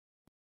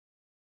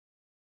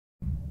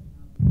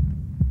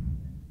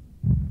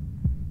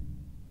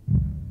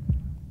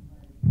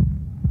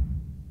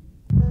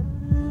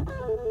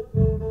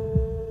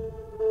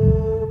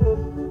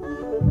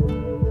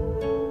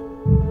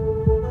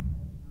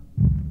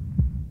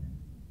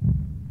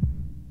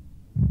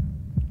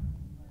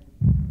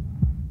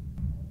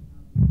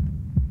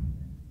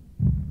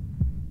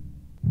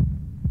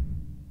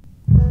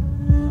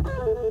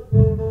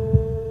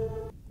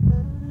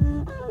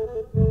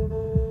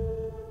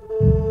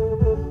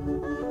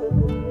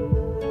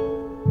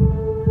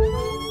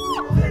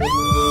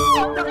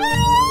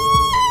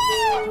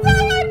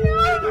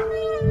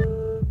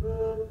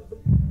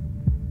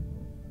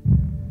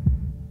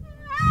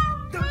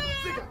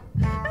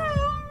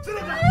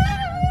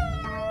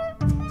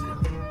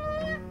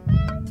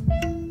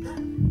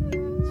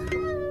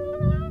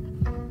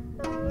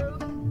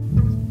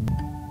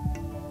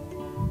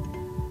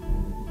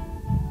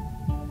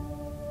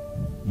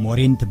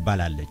ሞሪን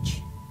ትባላለች።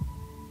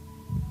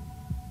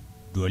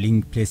 ዶሊንግ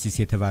ፕሌስስ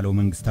የተባለው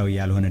መንግስታዊ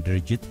ያልሆነ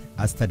ድርጅት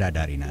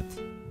አስተዳዳሪ ናት።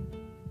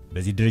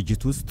 በዚህ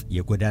ድርጅት ውስጥ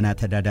የጎዳና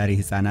ተዳዳሪ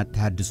ህፃናት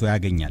ተሐድሶ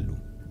ያገኛሉ፣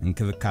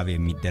 እንክብካቤ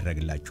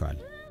የሚደረግላቸዋል።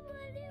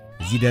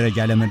 እዚህ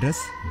ደረጃ ለመድረስ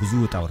ብዙ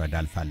ውጣ ውረድ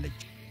አልፋለች።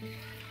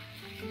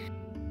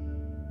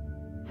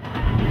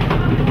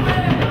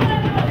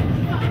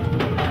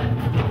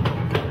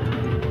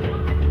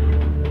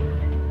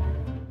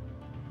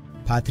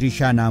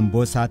 ፓትሪሻ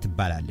ናምቦሳ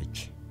ትባላለች።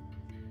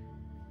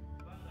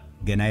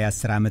 ገና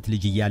የ10 ዓመት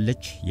ልጅ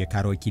እያለች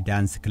የካሮኪ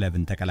ዳንስ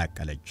ክለብን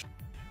ተቀላቀለች።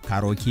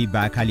 ካሮኪ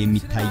በአካል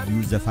የሚታዩ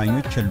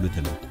ዘፋኞች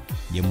የሉትም፣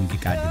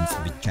 የሙዚቃ ድምጽ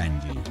ብቻ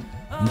እንጂ።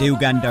 እንደ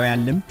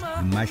ዩጋንዳውያን ልምድ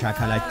ግማሽ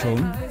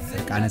አካላቸውን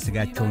እርቃነ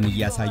ስጋቸውን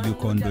እያሳዩ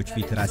ከወንዶች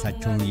ፊት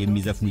ራሳቸውን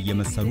የሚዘፍኑ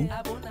እየመሰሉ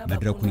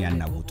መድረኩን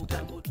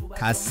ያናውጡታል።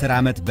 ከ10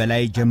 ዓመት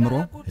በላይ ጀምሮ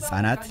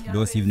ህፃናት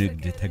ለወሲብ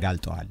ንግድ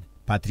ተጋልጠዋል።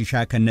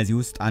 ፓትሪሻ ከነዚህ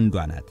ውስጥ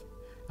አንዷ ናት።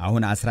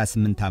 አሁን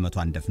 18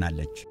 ዓመቷን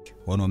ደፍናለች።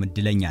 ሆኖም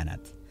እድለኛ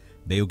ናት።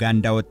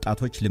 በዩጋንዳ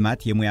ወጣቶች ልማት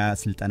የሙያ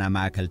ስልጠና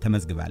ማዕከል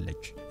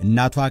ተመዝግባለች።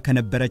 እናቷ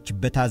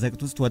ከነበረችበት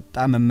አዘቅት ውስጥ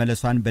ወጣ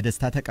መመለሷን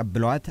በደስታ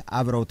ተቀብለዋት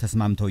አብረው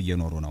ተስማምተው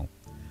እየኖሩ ነው።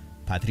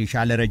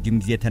 ፓትሪሻ ለረጅም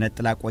ጊዜ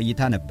ተነጥላ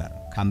ቆይታ ነበር።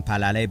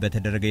 ካምፓላ ላይ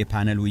በተደረገ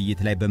የፓነል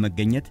ውይይት ላይ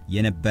በመገኘት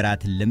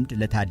የነበራትን ልምድ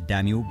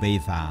ለታዳሚው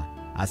በይፋ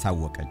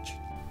አሳወቀች።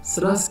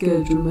 ስራ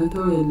አስኪያጁ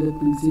መተው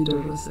ያለብን ጊዜ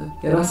ደረሰ።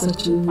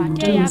 የራሳችንን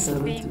ቡድን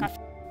መሰረትን።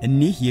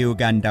 እኒህ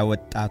የዩጋንዳ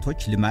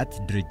ወጣቶች ልማት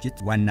ድርጅት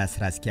ዋና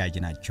ስራ አስኪያጅ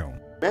ናቸው።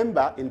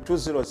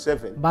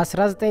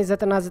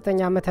 በ1999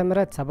 ዓመተ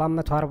ምህረት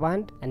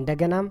 741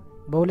 እንደገናም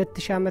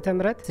በ2000 ዓመተ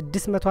ምህረት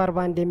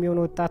 641 የሚሆኑ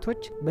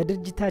ወጣቶች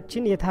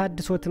በድርጅታችን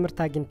የተሐድሶ ትምህርት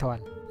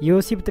አግኝተዋል።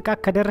 የወሲብ ጥቃት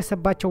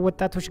ከደረሰባቸው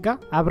ወጣቶች ጋር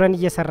አብረን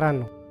እየሰራን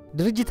ነው።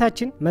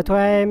 ድርጅታችን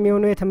 120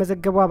 የሚሆኑ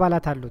የተመዘገቡ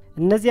አባላት አሉት።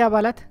 እነዚህ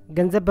አባላት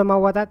ገንዘብ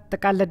በማዋጣት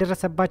ጥቃት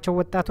ለደረሰባቸው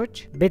ወጣቶች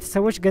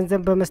ቤተሰቦች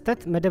ገንዘብ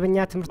በመስጠት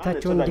መደበኛ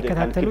ትምህርታቸውን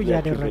እንዲከታተሉ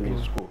እያደረጉ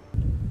ነው።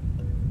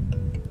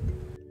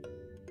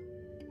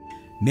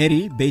 ሜሪ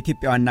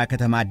በኢትዮጵያ ዋና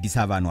ከተማ አዲስ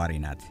አበባ ኗሪ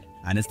ናት።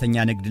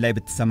 አነስተኛ ንግድ ላይ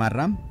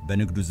ብትሰማራም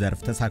በንግዱ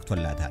ዘርፍ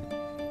ተሳክቶላታል።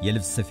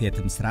 የልብስ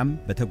ስፌትም ስራም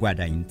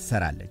በተጓዳኝ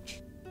ትሰራለች።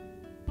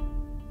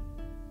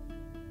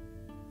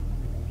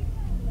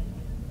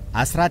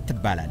 አስራት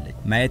ትባላለች።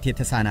 ማየት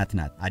የተሳናት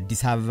ናት።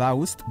 አዲስ አበባ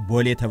ውስጥ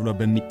ቦሌ ተብሎ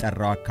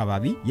በሚጠራው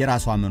አካባቢ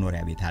የራሷ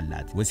መኖሪያ ቤት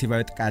አላት።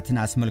 ወሲባዊ ጥቃትን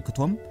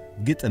አስመልክቶም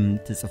ግጥም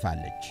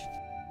ትጽፋለች።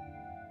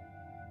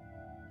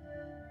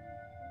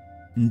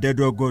 እንደ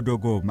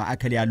ዶጎ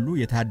ማዕከል ያሉ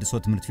የተሐድሶ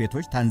ትምህርት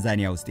ቤቶች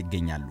ታንዛኒያ ውስጥ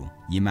ይገኛሉ።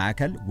 ይህ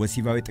ማዕከል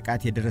ወሲባዊ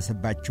ጥቃት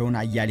የደረሰባቸውን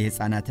አያሌ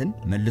ህፃናትን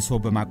መልሶ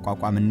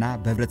በማቋቋምና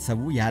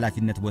በህብረተሰቡ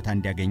የኃላፊነት ቦታ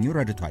እንዲያገኙ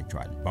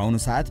ረድቷቸዋል። በአሁኑ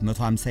ሰዓት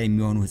 150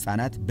 የሚሆኑ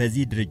ህፃናት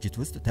በዚህ ድርጅት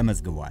ውስጥ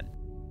ተመዝግበዋል።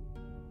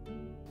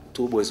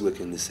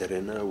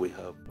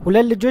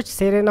 ሁለት ልጆች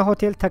ሴሬና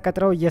ሆቴል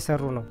ተቀጥረው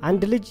እየሰሩ ነው።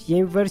 አንድ ልጅ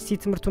የዩኒቨርሲቲ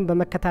ትምህርቱን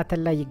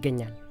በመከታተል ላይ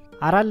ይገኛል።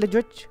 4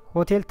 ልጆች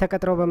ሆቴል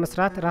ተቀጥረው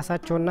በመስራት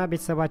ራሳቸውና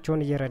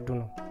ቤተሰባቸውን እየረዱ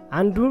ነው።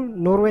 አንዱ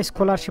ኖርዌይ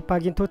ስኮላርሺፕ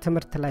አግኝቶ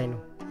ትምህርት ላይ ነው።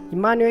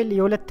 ኢማኑኤል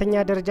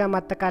የሁለተኛ ደረጃ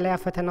ማጠቃለያ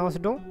ፈተና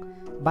ወስዶ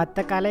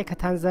በአጠቃላይ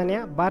ከታንዛኒያ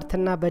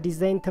በአርትና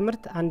በዲዛይን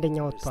ትምህርት አንደኛ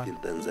ወጥቷል።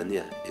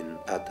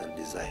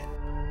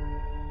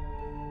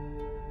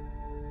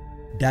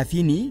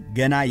 ዳፊኒ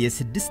ገና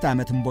የ6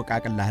 ዓመት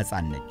እንቦቃቅላ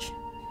ህፃን ነች።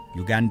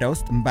 ዩጋንዳ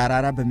ውስጥ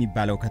ምባራራ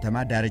በሚባለው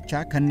ከተማ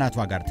ዳርቻ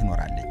ከእናቷ ጋር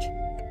ትኖራለች።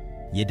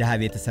 የደሃ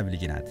ቤተሰብ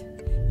ልጅ ናት።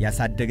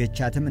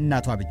 ያሳደገቻትም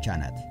እናቷ ብቻ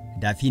ናት።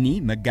 ዳፊኒ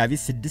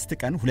መጋቢት 6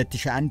 ቀን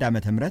 2001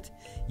 ዓመተ ምህረት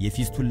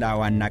የፊስቱላ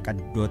ዋና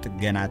ቀዶ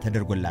ጥገና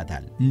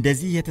ተደርጎላታል።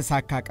 እንደዚህ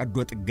የተሳካ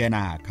ቀዶ ጥገና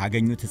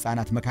ካገኙት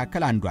ህፃናት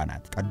መካከል አንዷ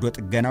ናት። ቀዶ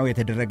ጥገናው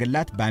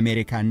የተደረገላት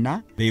በአሜሪካና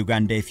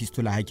በዩጋንዳ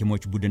የፊስቱላ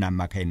ሐኪሞች ቡድን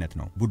አማካይነት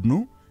ነው። ቡድኑ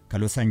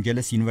ከሎስ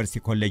አንጀለስ ዩኒቨርሲቲ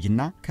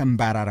ኮሌጅና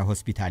ከምባራራ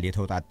ሆስፒታል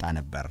የተውጣጣ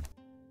ነበር።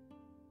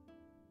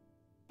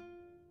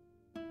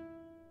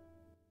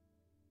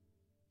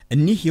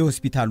 እኒህ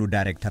የሆስፒታሉ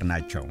ዳይሬክተር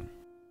ናቸው።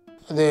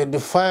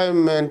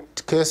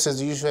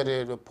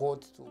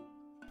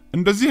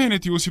 እንደዚህ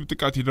አይነት የወሲብ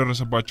ጥቃት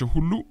የደረሰባቸው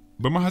ሁሉ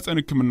በማህፀን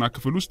ህክምና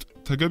ክፍል ውስጥ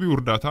ተገቢው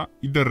እርዳታ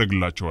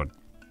ይደረግላቸዋል።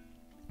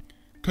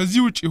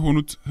 ከዚህ ውጪ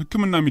የሆኑት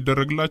ህክምና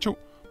የሚደረግላቸው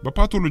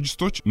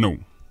በፓቶሎጂስቶች ነው።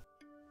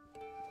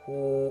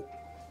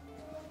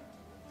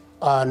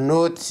 are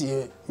not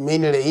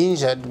mainly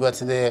injured, but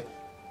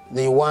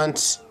they want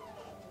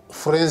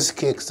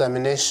forensic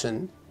examination.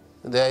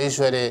 They are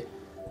usually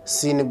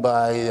seen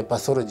by the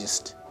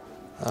pathologist.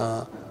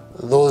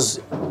 Those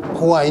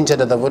who are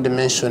injured, as I've already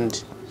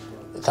mentioned,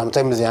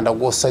 sometimes they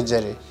undergo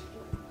surgery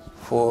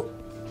for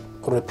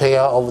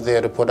repair of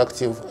their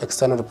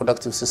external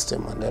reproductive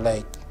system and the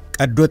like.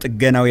 ቀዶ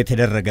ጥገናው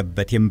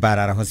የተደረገበት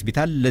የምባራራ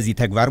ሆስፒታል ለዚህ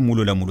ተግባር ሙሉ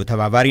ለሙሉ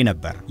ተባባሪ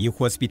ነበር። ይህ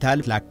ሆስፒታል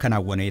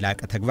ላከናወነው የላቀ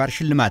ተግባር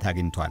ሽልማት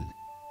አግኝቷል።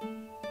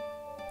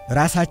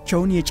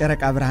 ራሳቸውን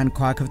የጨረቃ ብርሃን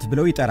ከዋክብት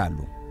ብለው ይጠራሉ።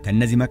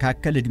 ከነዚህ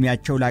መካከል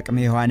እድሜያቸው ለአቅመ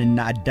ሔዋንና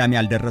አዳም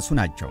ያልደረሱ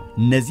ናቸው።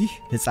 እነዚህ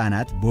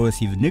ህፃናት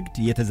በወሲብ ንግድ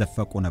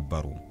የተዘፈቁ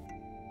ነበሩ።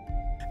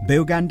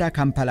 በዩጋንዳ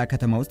ካምፓላ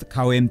ከተማ ውስጥ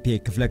ካዌምፔ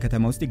ክፍለ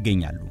ከተማ ውስጥ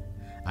ይገኛሉ።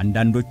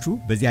 አንዳንዶቹ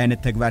በዚህ አይነት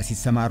ተግባር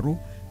ሲሰማሩ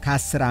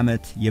ከ10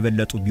 ዓመት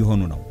የበለጡ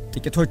ቢሆኑ ነው።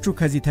 ጥቂቶቹ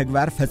ከዚህ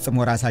ተግባር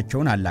ፈጽሞ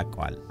ራሳቸውን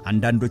አላቀዋል።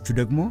 አንዳንዶቹ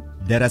ደግሞ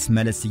ደረስ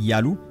መለስ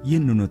እያሉ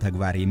ይህንኑ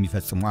ተግባር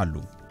የሚፈጽሙ አሉ።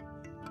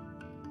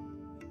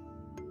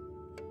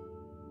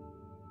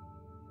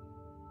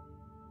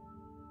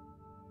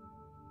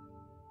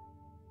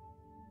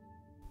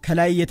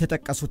 ከላይ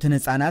የተጠቀሱትን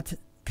ሕፃናት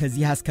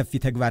ከዚህ አስከፊ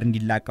ተግባር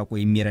እንዲላቀቁ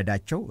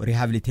የሚረዳቸው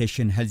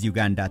ሪሃቢሊቴሽን ሄልዝ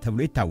ዩጋንዳ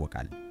ተብሎ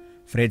ይታወቃል።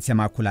 ፍሬድ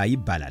ሰማኩላ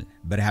ይባላል።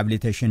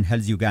 በሪሃቢሊቴሽን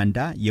ሄልዝ ዩጋንዳ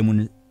የሙን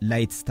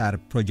ላይት ስታር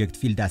ፕሮጀክት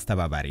ፊልድ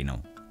አስተባባሪ ነው።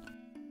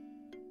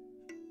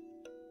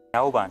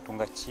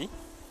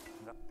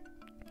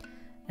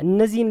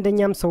 እነዚህ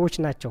እንደኛም ሰዎች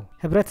ናቸው።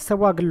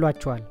 ህብረተሰቡ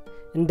አግሏቸዋል፣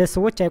 እንደ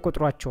ሰዎች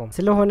አይቆጥሯቸውም።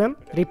 ስለሆነም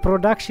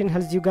ሪፕሮዳክሽን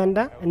ሄልዝ ዩጋንዳ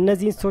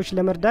እነዚህን ሰዎች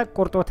ለመርዳት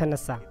ቆርጦ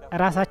ተነሳ።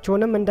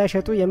 ራሳቸውንም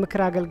እንዳይሸጡ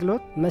የምክር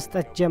አገልግሎት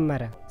መስጠት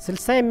ጀመረ።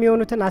 60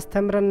 የሚሆኑትን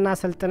አስተምረንና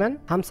ሰልጥነን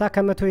 50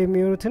 ከመቶ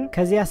የሚሆኑትን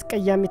ከዚህ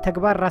አስቀያሚ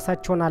ተግባር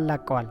ራሳቸውን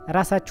አላቀዋል።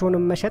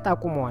 ራሳቸውንም መሸጥ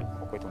አቁመዋል።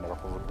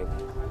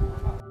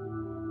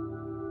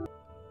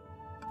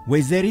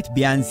 ወይዘሪት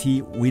ቢያንሲ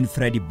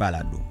ዊንፍሬድ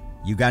ይባላሉ።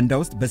 ዩጋንዳ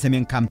ውስጥ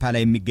በሰሜን ካምፓላ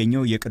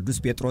የሚገኘው የቅዱስ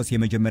ጴጥሮስ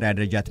የመጀመሪያ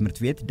ደረጃ ትምህርት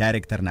ቤት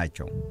ዳይሬክተር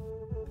ናቸው።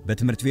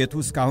 በትምህርት ቤቱ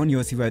እስካሁን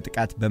የወሲባዊ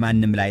ጥቃት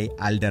በማንም ላይ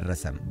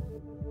አልደረሰም።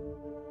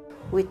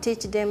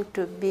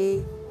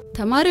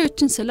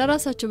 ተማሪዎችን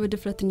ስለራሳቸው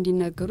በድፍረት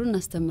እንዲናገሩ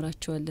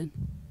እናስተምራቸዋለን።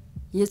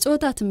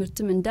 የጾታ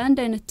ትምህርትም እንደ አንድ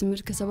አይነት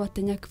ትምህርት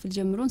ከ7ኛ ክፍል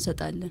ጀምሮ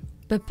እንሰጣለን።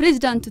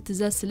 በፕሬዝዳንቱ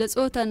ትእዛዝ ስለ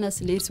ጾታና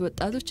ስለ ኤድስ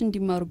ወጣቶች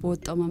እንዲማሩ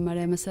በወጣው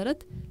መመሪያ መሰረት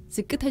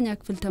ዝቅተኛ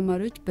ክፍል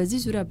ተማሪዎች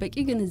በዚህ ዙሪያ በቂ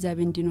ግንዛቤ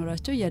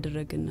እንዲኖራቸው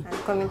እያደረግን ነው።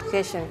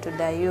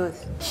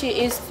 She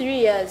is 3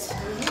 years.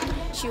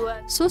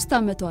 3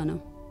 ዓመቷ ነው።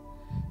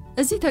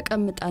 እዚህ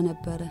ተቀምጣ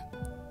ነበር።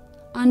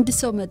 አንድ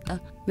ሰው መጣ።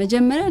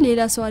 መጀመሪያ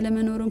ሌላ ሰው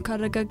አለመኖሩን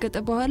ካረጋገጠ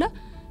በኋላ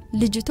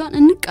ልጅቷን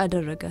እንቅ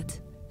አደረጋት።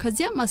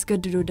 ከዚያም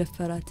አስገድዶ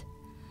ደፈራት።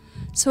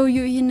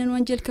 ሰውየው ይህንን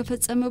ወንጀል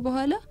ከፈጸመ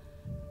በኋላ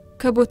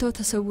ከቦታው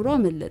ተሰውሮ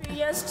አመለጠ።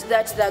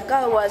 That the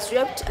girl was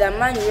raped, the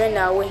man ran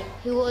away.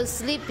 He was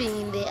sleeping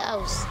in the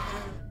house.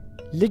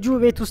 ልጁ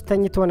ቤት ውስጥ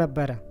ተኝቶ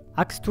ነበር።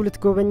 አክስቱ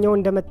ልትጎበኘው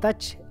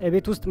እንደመጣች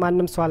ቤት ውስጥ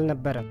ማንም ሰው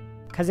አልነበረም።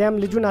 ከዚያም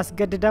ልጁን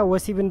አስገድዳ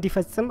ወሲብ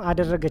እንዲፈጽም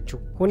አደረገችው።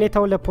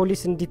 ሁኔታው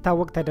ለፖሊስ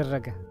እንዲታወቅ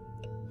ተደረገ።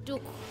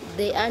 Took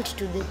the aunt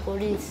to the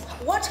police.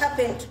 What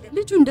happened to them?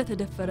 ልጁ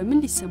እንደተደፈረ ምን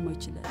ሊሰማው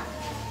ይችላል?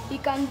 He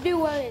can be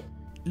worried.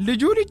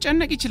 ልጁ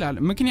ሊጨነቅ ይችላል።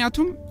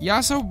 ምክንያቱም ያ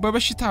ሰው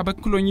በበሽታ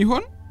በክሎኝ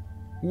ይሆን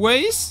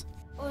ወይስ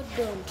Oh,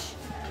 don't.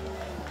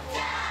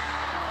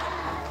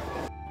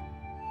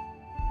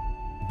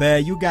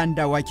 በዩጋንዳ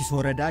ዋኪስ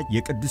ወረዳ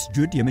የቅዱስ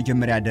ጁድ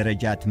የመጀመሪያ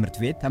ደረጃ ትምህርት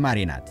ቤት ተማሪ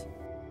ናት።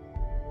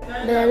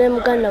 Bene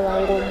mugana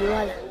wangu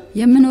muwala.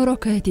 የምኖረው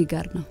ከእህቴ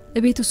ጋር ነው።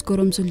 እቤት ውስጥ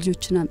ጎረምሶ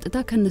ልጆችን አምጥታ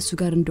ከነሱ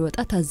ጋር እንደወጣ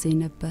ታዘኝ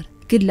ነበር።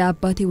 ግን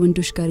ለአባቴ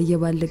ወንዶች ጋር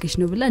እየባለገች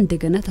ነው ብላ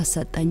እንደገና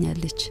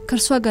ታሳጣኛለች።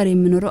 ከርሷ ጋር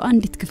የምኖረው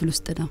አንዲት ክፍል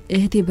ውስጥ ነው።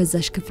 እህቴ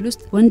በዛሽ ክፍል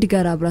ውስጥ ወንድ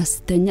ጋር አብራ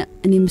ስተኛ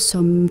እኔም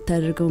እሷም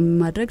የምታደርገው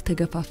ማድረግ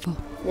ተገፋፋው።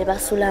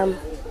 Nebasulamu.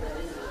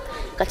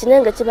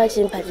 Katinenge kiba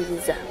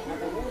kimpatiriza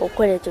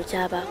okola ekyo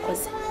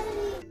kyabakoze.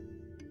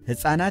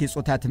 ሕፃናት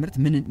የጾታ ትምህርት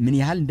ምን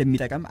ያህል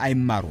እንደሚጠቅም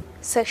አይማሩም።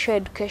 Sexual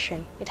education,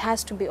 it has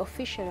to be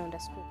official in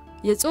the school.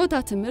 የጾታ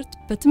ትምህርት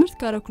በትምህርት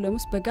ካሪኩለም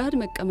ውስጥ በጋድ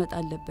መቀመጥ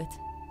አለበት።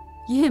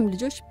 ይህም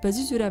ልጆች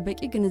በዚህ ዙሪያ በቂ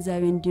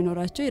ግንዛቤ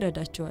እንዲኖራቸው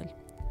ይረዳቸዋል።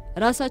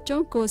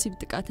 ራሳቸውን ከወሲብ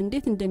ጥቃት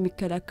እንዴት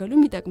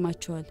እንደሚከላከሉም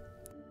ይጠቅማቸዋል።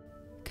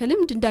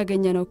 ከልምድ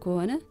እንዳገኘነው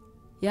ከሆነ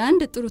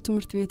የአንድ ጥሩ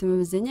ትምህርት ቤት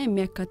መመዘኛ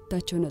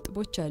የሚያካትታቸው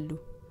ነጥቦች አሉ።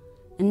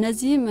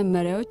 እነዚህ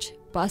መመሪያዎች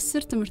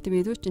በ10 ትምህርት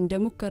ቤቶች እንደ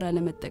ሙከራ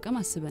ለመጠቀም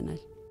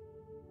አስበናል።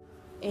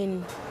 In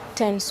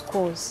 10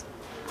 schools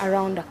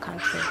around the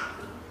country.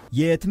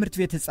 የትምህርት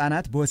ቤት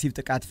ሕፃናት በወሲብ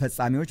ጥቃት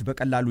ፈጻሚዎች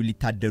በቀላሉ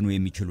ሊታደኑ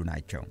የሚችሉ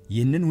ናቸው።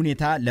 ይህንን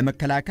ሁኔታ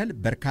ለመከላከል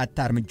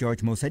በርካታ እርምጃዎች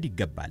መውሰድ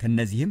ይገባል።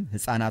 ከነዚህም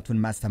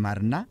ሕፃናቱን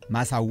ማስተማርና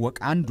ማሳወቅ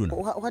አንዱ ነው።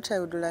 What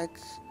I would like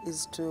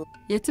is to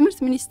የትምህርት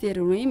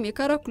ሚኒስቴርን ወይም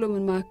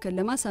የካሪኩለምን ማዕከል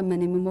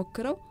ለማሳመን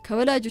የሚሞክረው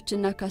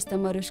ከወላጆችና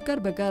ከአስተማሪዎች ጋር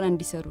በጋራ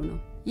እንዲሰሩ ነው።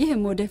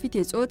 ይህም ወደፊት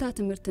የጾታ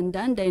ትምህርት እንደ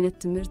አንድ አይነት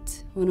ትምህርት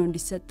ሆኖ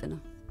እንዲሰጥ ነው።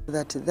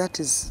 that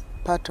is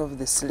part of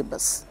the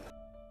syllabus.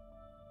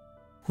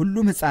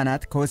 ሁሉም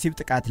ሕፃናት ከወሲብ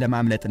ጥቃት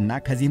ለማምለጥና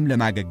ከዚህም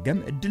ለማገገም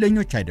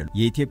እድለኞች አይደሉም።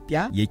 የኢትዮጵያ፣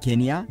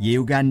 የኬንያ፣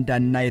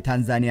 የዩጋንዳና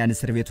የታንዛኒያን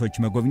እስር ቤቶች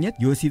መጎብኘት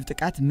የወሲብ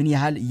ጥቃት ምን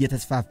ያህል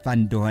እየተስፋፋ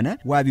እንደሆነ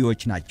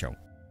ዋቢዎች ናቸው።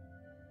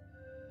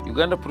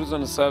 Uganda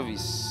Prison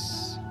Service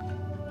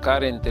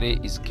currently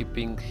is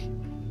keeping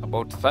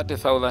about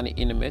 30,000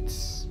 inmates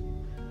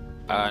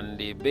and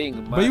being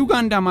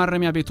በዩጋንዳ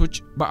ማረሚያ ቤቶች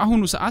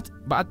በአሁኑ ሰዓት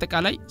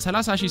በአጠቃላይ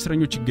 30,000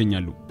 እስረኞች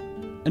ይገኛሉ።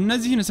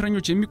 እነዚህን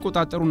እስረኞች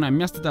የሚቆጣጠሩና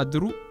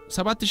የሚያስተዳድሩ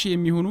 7,000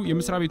 የሚሆኑ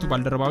የመስሪያ ቤቱ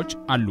ባልደረባዎች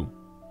አሉ።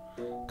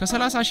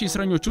 ከ30,000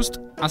 እስረኞች ውስጥ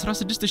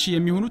 16,000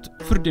 የሚሆኑት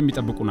ፍርድ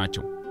የሚጠብቁ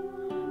ናቸው።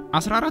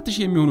 14,000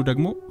 የሚሆኑ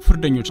ደግሞ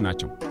ፍርደኞች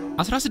ናቸው።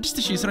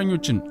 16,000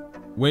 እስረኞችን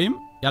ወይም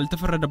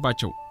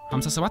ያልተፈረደባቸው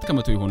 57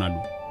 ከመቶ ይሆናሉ።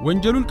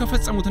 ወንጀሉን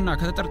ከፈጸሙትና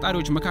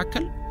ከተጠርጣሪዎች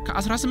መካከል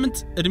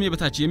ከ18 እድሜ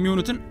በታች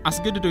የሚሆኑትን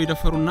አስገድደው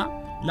የደፈሩና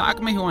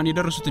ለአቅመ ሔዋን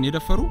የደረሱትን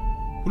የደፈሩ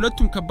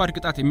ሁለቱም ከባድ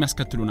ቅጣት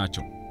የሚያስከትሉ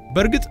ናቸው።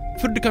 በርግጥ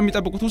ፍርድ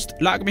ከሚጠብቁት ውስጥ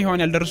ለአቅመ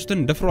ሔዋን ያልደረሱትን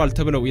ደፍረዋል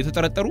ተብለው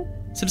የተጠረጠሩ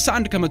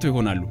 61 ከመቶ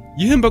ይሆናሉ።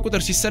 ይህም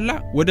በቁጥር ሲሰላ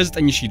ወደ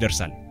 9000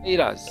 ይደርሳል።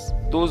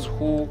 Those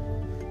who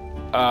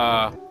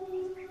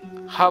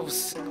have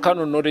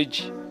canon knowledge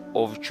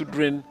of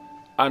children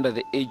under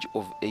the age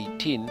of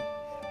 18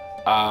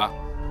 are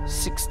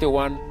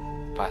 61%.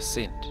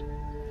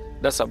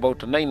 That's about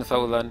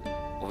 9,000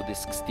 of the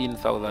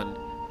 16,000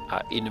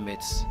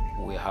 inmates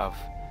we have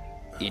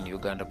in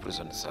Uganda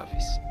Prison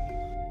Service.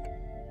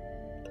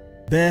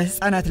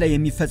 በህፃናት ላይ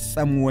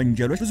የሚፈጸሙ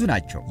ወንጀሎች ብዙ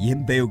ናቸው።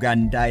 ይህም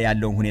በዩጋንዳ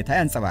ያለውን ሁኔታ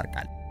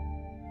ያንጸባርቃል።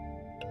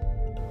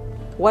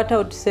 What I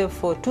would say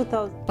for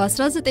 2000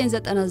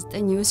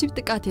 በ1999 የወሲብ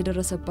ጥቃት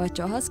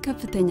የደረሰባቸው አሃዝ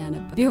ከፍተኛ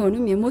ነበር።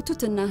 ቢሆንም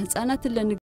የሞቱትና ህፃናትን